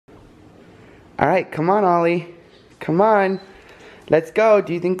All right, come on, Ollie. Come on. Let's go.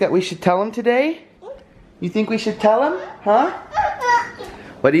 Do you think that we should tell him today? You think we should tell him? Huh?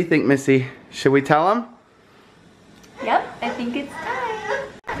 What do you think, Missy? Should we tell him? Yep, I think it's time.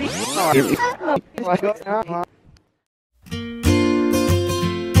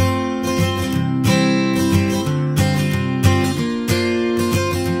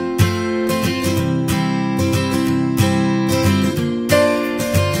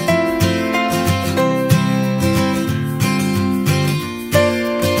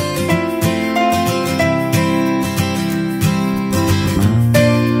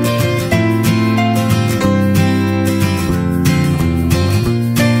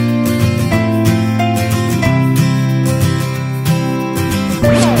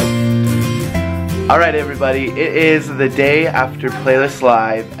 Alright everybody, it is the day after Playlist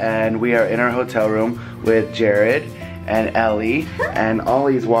Live and we are in our hotel room with Jared and Ellie and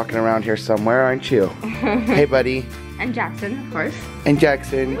Ollie's walking around here somewhere, aren't you? Hey buddy. And Jackson, of course. And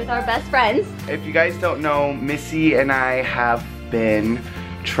Jackson. With our best friends. If you guys don't know, Missy and I have been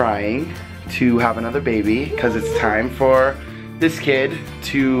trying to have another baby because it's time for this kid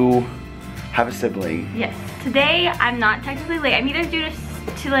to have a sibling. Yes. Today, I'm not technically late. I'm either due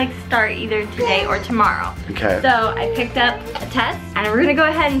to like start either today or tomorrow. Okay. So I picked up a test and we're gonna go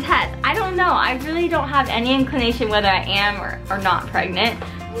ahead and test. I don't know, I really don't have any inclination whether I am or not pregnant.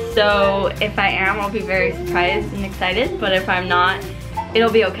 So if I am, I'll be very surprised and excited, but if I'm not,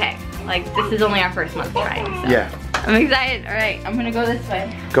 it'll be okay. Like, this is only our first month trying, so. Yeah. I'm excited. All right, I'm gonna go this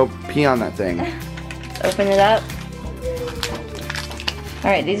way. Go pee on that thing. Open it up. All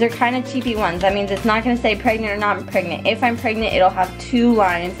right, these are kind of cheapy ones. That means it's not gonna say pregnant or not pregnant. If I'm pregnant, it'll have 2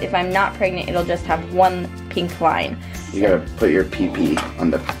 lines. If I'm not pregnant, it'll just have 1 pink line. You gotta put your pee-pee on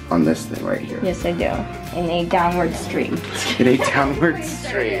this thing right here. Yes, I do. In a downward stream. In a downward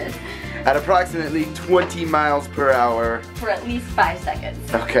stream. At approximately 20 miles per hour. For at least 5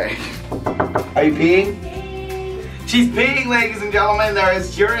 seconds. Okay. Are you peeing? She's peeing, ladies and gentlemen. There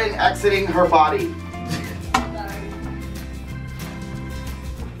is urine exiting her body.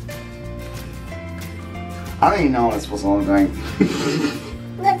 I don't even know what it's supposed to look like.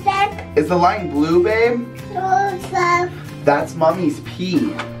 What's that? Is the line blue, babe? What's that? That's mommy's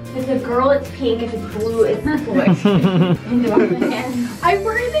pee. If it's a girl, it's pink. If it's blue, it's boy. I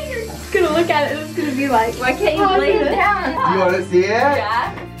worry that you're gonna look at it and it's gonna be like, why can't you lay it down? Do you want to see it?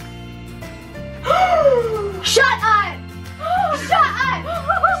 Yeah. Shut up! Shut up!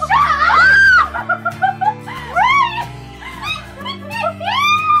 Shut up!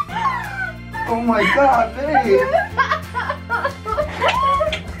 Oh my god, babe.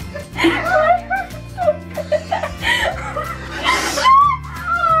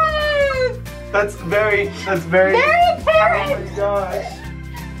 That's very Very apparent. Oh my gosh.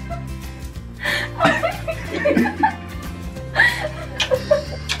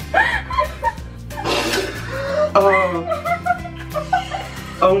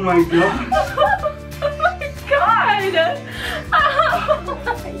 Oh my gosh. Oh my god.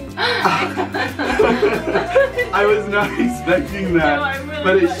 I was not expecting that, No, I'm really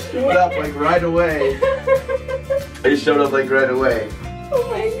but it not. showed up like right away. It showed up like right away. Oh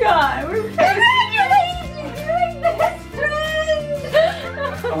my god, we're congratulations, you're my best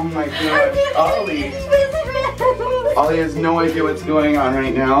friend. Oh my gosh, Ollie. Ollie has no idea what's going on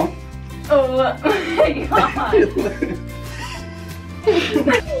right now. Oh my god.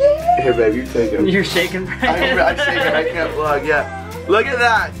 Here, babe, you take him. You're shaking, Bryan. I'm shaking, I can't vlog, yeah. Look at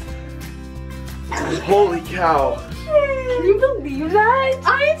that! Holy cow. Can you believe that?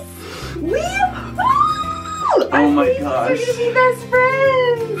 Oh my gosh. We're gonna be best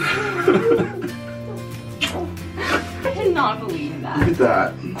friends. I cannot believe Look that. at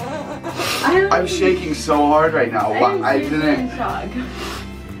that. I'm shaking so hard right now. Wow, I in didn't. shock.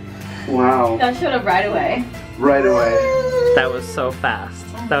 Wow. That showed up right away. Right away. That was so fast.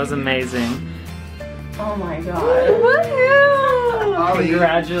 That was amazing. Oh my god. Woohoo! Ollie,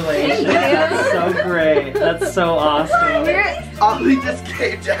 Congratulations. Thank you. That's so great. That's so awesome. Ollie just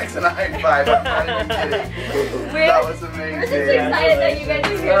gave Jackson a high five. I'm not even kidding. That was amazing. We're just excited that you guys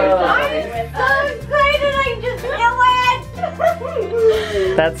are here. Oh. I'm so excited, I just knew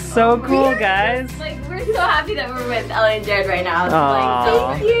it! That's so cool, guys. Like, we're so happy that we're with Ellie and Jared right now. It's Aw.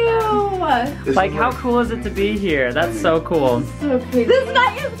 like, thank you! This Like, is how cool is it to be here? That's so cool. So crazy. This is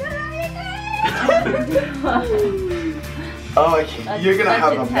not your Oh, you're gonna That's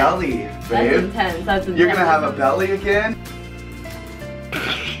have a intense. belly, That's babe. intense. That's intense. You're gonna have a belly again?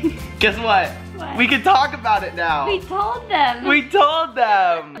 Guess what? What? We can talk about it now. We told them. We told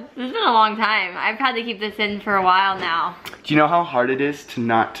them. This has been a long time. I've had to keep this in for a while now. Do you know how hard it is to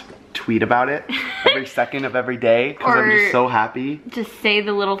not tweet about it every second of every day because I'm just so happy. Just say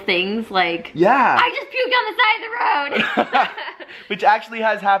the little things like, yeah, I just puked on the side of the road. Which actually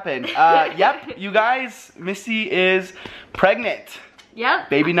has happened. Yep, you guys, Missy is pregnant. Yep.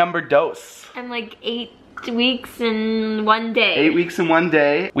 Baby number dos. I'm like 8 weeks and 1 day. 8 weeks and 1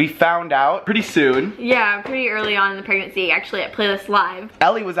 day. We found out pretty soon. Yeah, pretty early on in the pregnancy, actually at Playlist Live.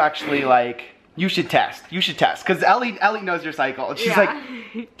 Ellie was actually like, you should test, because Ellie knows your cycle. And she's like,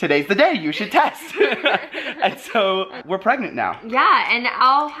 today's the day, you should test. And so we're pregnant now. Yeah, and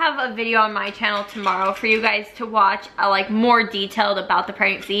I'll have a video on my channel tomorrow for you guys to watch, like more detailed about the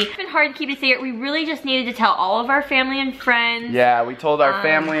pregnancy. It's been hard to keep a secret. We really just needed to tell all of our family and friends. Yeah, we told our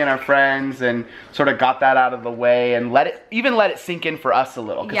family and our friends and sort of got that out of the way and let it sink in for us a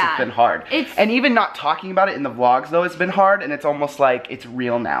little because it's been hard. And even not talking about it in the vlogs though, it's been hard, and it's almost like it's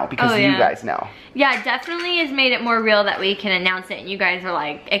real now because you guys know. Yeah, it definitely has made it more real that we can announce it and you guys are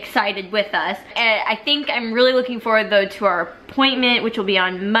like excited with us. And I think I'm really looking forward though to our appointment, which will be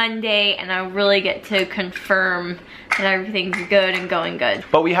on Monday, and I'll really get to confirm that everything's good and going good.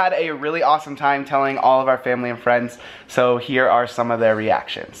 But we had a really awesome time telling all of our family and friends, so here are some of their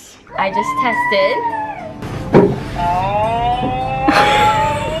reactions. I just tested. Oh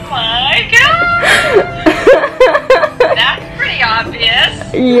my god! That's pretty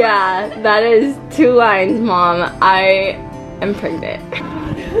obvious. Yeah, that is 2 lines, Mom. I am pregnant.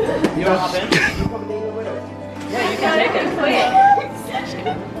 You wanna hop in? Yeah, you can take it. Yeah.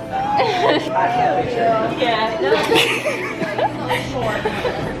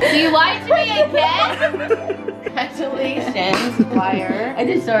 Do you lie to me again? Congratulations, liar. I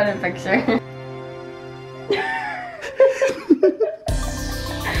just saw it in a picture.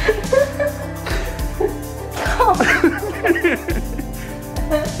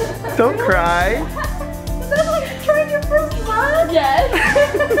 Don't cry. Is that like trying your first love? Yes.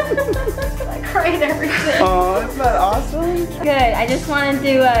 I cried everything. Oh, isn't that awesome? Good. I just wanted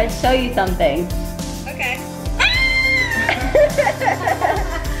to show you something. Okay.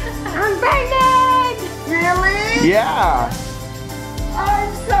 I'm pregnant! Really? Yeah.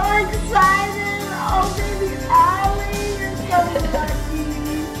 I'm so excited. Oh, baby Allie, you're so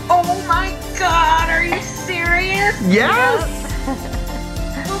lucky. Oh my god, are you serious? Yes.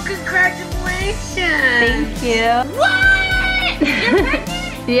 Well, congratulations. Thank you. What? You're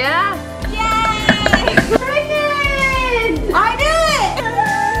pregnant? Yeah. Yay! Pregnant! I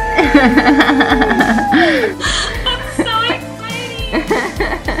That's so exciting.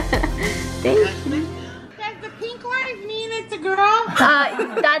 Thank you. Does the pink one mean it's a girl?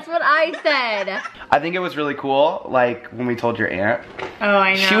 That's what I said. I think it was really cool, like when we told your aunt. Oh,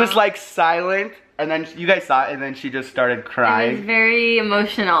 I know. She was like silent, and then you guys saw it, and then she just started crying. It was very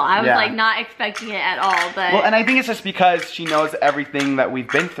emotional. I was like not expecting it at all, but. Well, and I think it's just because she knows everything that we've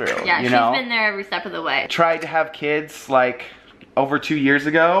been through. Yeah, you know? she's been there every step of the way. Tried to have kids like over 2 years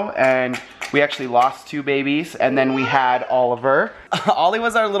ago, and we actually lost 2 babies, and then we had Oliver. Ollie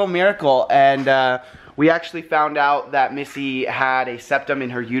was our little miracle, and we actually found out that Missy had a septum in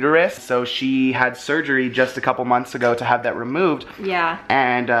her uterus, so she had surgery just a couple months ago to have that removed. Yeah.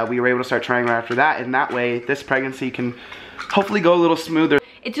 And we were able to start trying right after that, and that way this pregnancy can hopefully go a little smoother.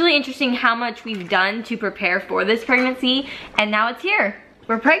 It's really interesting how much we've done to prepare for this pregnancy, and now it's here.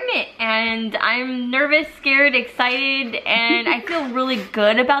 We're pregnant, and I'm nervous, scared, excited, and I feel really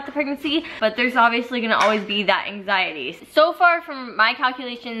good about the pregnancy, but there's obviously gonna always be that anxiety. So far from my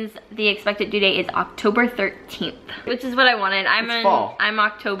calculations, the expected due date is October 13th, which is what I wanted. I'm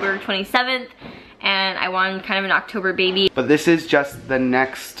October 27th, and I wanted kind of an October baby. But this is just the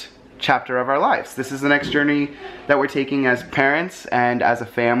next chapter of our lives. This is the next journey that we're taking as parents and as a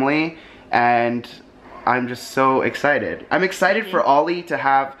family, and I'm just so excited. I'm excited for Ollie to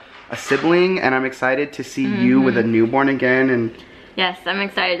have a sibling, and I'm excited to see you with a newborn again. And yes, I'm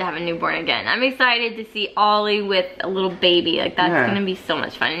excited to have a newborn again. I'm excited to see Ollie with a little baby. Like, that's gonna be so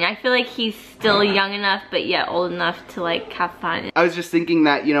much fun. And I feel like he's still young enough, but yet old enough to like have fun. I was just thinking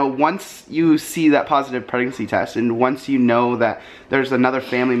that, you know, once you see that positive pregnancy test, and once you know that there's another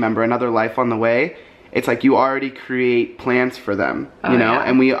family member, another life on the way, it's like you already create plans for them, you know? Yeah.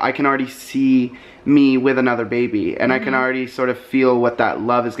 And I can already see me with another baby, and I can already sort of feel what that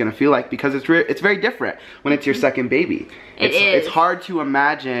love is gonna feel like, because it's very different when it's your second baby. It's hard to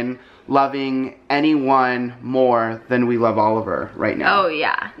imagine loving anyone more than we love Oliver right now. Oh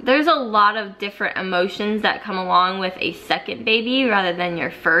yeah, there's a lot of different emotions that come along with a second baby rather than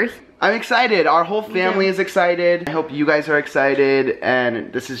your first. I'm excited. Our whole family is excited. I hope you guys are excited,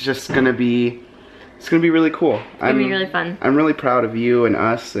 and this is just gonna be, it's gonna be really cool. It's gonna be really fun. I'm really proud of you and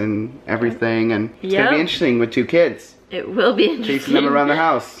us and everything, and it's gonna be interesting with 2 kids. It will be interesting. Chasing them around the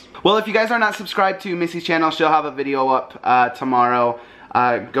house. Well, if you guys are not subscribed to Missy's channel, she'll have a video up tomorrow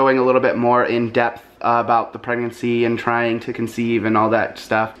going a little bit more in depth about the pregnancy and trying to conceive and all that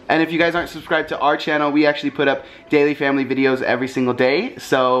stuff. And if you guys aren't subscribed to our channel, we actually put up daily family videos every single day.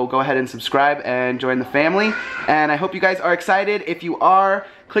 So go ahead and subscribe and join the family. And I hope you guys are excited. If you are,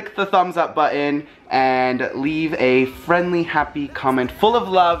 click the thumbs up button and leave a friendly, happy comment full of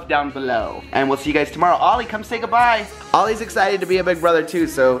love down below. And we'll see you guys tomorrow. Ollie, come say goodbye. Ollie's excited to be a big brother too,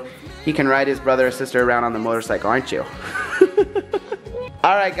 so he can ride his brother or sister around on the motorcycle, aren't you?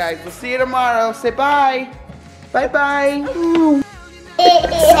 Alright guys, we'll see you tomorrow. Say bye. Bye-bye.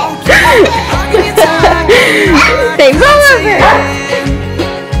 Say roll over.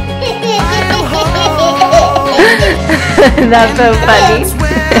 That's so funny.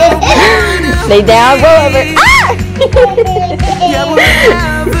 Lay down, roll over. Ah!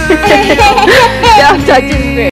 Don't touch his face.